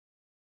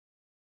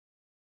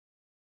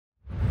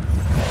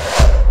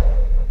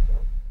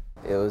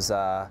It was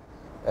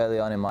early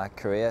on in my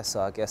career,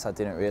 so I guess I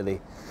didn't really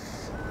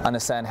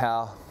understand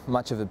how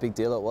much of a big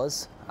deal it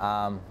was.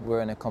 We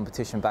were in a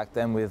competition back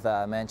then with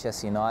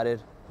Manchester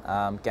United,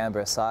 Gamba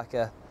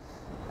Osaka,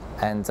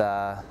 and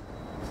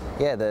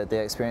yeah,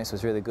 the experience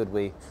was really good.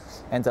 We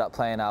ended up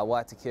playing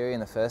Waitakere in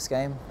the first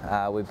game.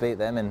 We beat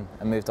them and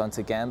moved on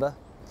to Gamba.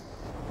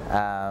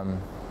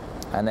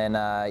 And then,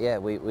 yeah,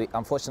 we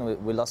unfortunately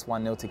we lost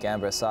 1-0 to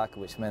Gamba Osaka,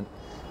 which meant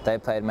they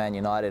played Man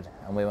United,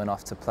 and we went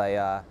off to play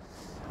Al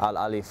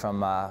Ali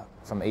from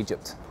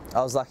Egypt.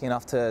 I was lucky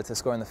enough to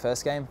score in the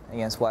first game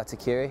against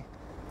Waitakere.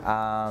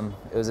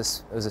 It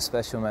was a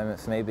special moment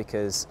for me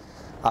because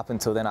up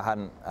until then I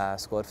hadn't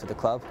scored for the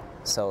club,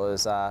 so it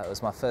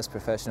was my first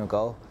professional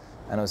goal,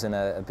 and it was in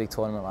a big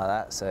tournament like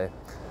that. So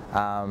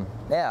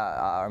yeah,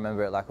 I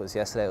remember it like it was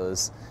yesterday.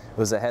 It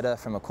was a header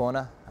from a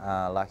corner,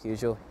 like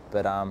usual,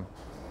 but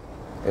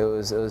it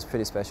was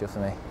pretty special for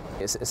me.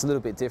 It's a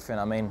little bit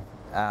different. I mean,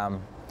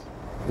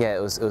 yeah,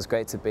 it was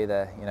great to be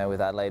there, you know,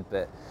 with Adelaide.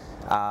 But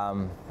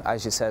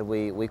as you said,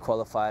 we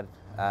qualified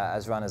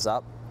as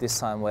runners-up. This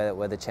time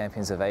we're the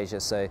champions of Asia.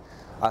 So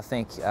I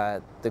think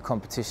the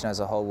competition as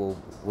a whole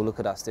will look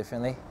at us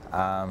differently.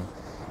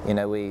 You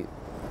know, we've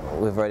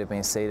already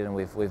been seeded, and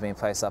we've been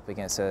placed up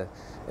against a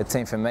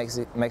team from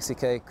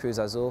Mexico, Cruz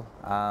Azul,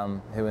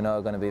 who we know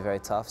are going to be very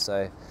tough.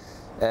 So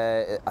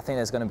I think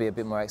there's going to be a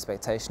bit more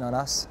expectation on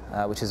us,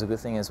 which is a good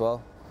thing as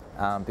well,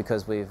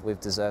 because we've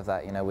deserved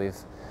that. You know,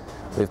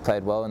 we've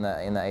played well in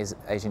the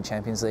Asian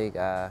Champions League.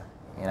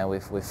 You know,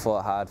 we've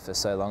fought hard for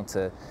so long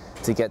to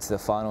get to the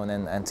final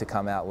and to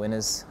come out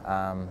winners.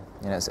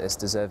 You know, it's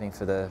deserving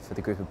for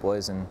the group of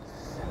boys and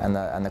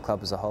the club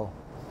as a whole.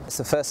 It's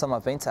the first time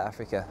I've been to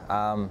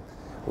Africa.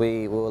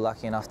 We were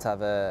lucky enough to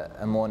have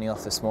a morning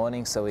off this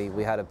morning, so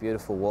we had a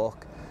beautiful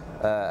walk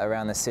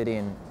around the city,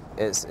 and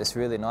it's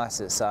really nice.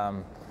 It's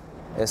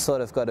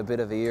sort of got a bit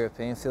of a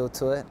European feel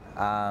to it.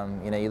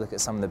 You know, you look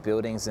at some of the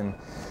buildings, and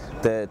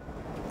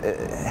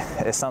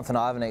it's something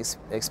I haven't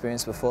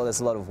experienced before.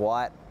 There's a lot of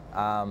white.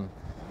 You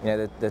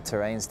know, the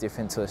terrain's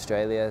different to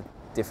Australia,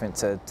 different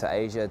to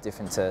Asia,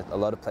 different to a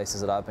lot of places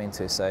that I've been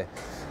to. So,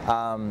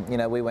 you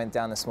know, we went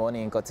down this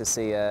morning and got to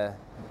see a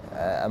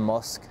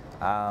mosque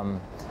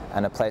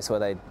and a place where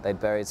they'd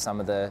buried some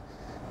of the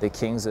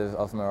kings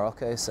of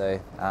Morocco. So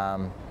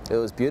it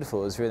was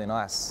beautiful. It was really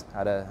nice.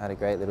 Had a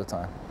great little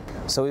time.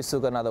 So we've still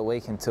got another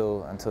week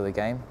until the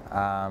game.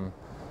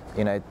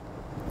 You know,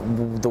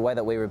 the way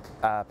that we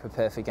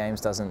prepare for games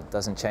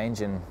doesn't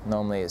change, and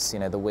normally it's, you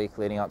know, the week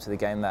leading up to the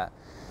game that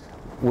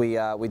we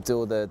do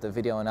all the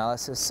video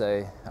analysis.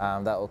 So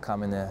that will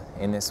come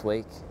in this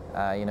week.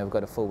 You know, we've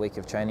got a full week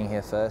of training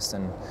here first,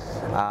 and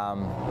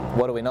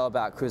what do we know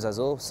about Cruz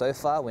Azul so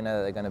far? We know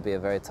that they're going to be a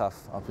very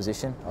tough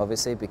opposition,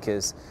 obviously,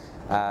 because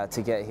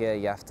to get here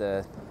you have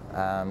to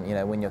you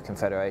know, win your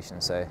confederation.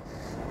 So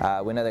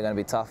we know they're going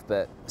to be tough,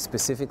 but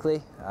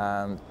specifically,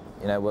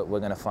 you know, we're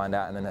going to find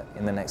out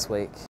in the next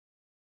week.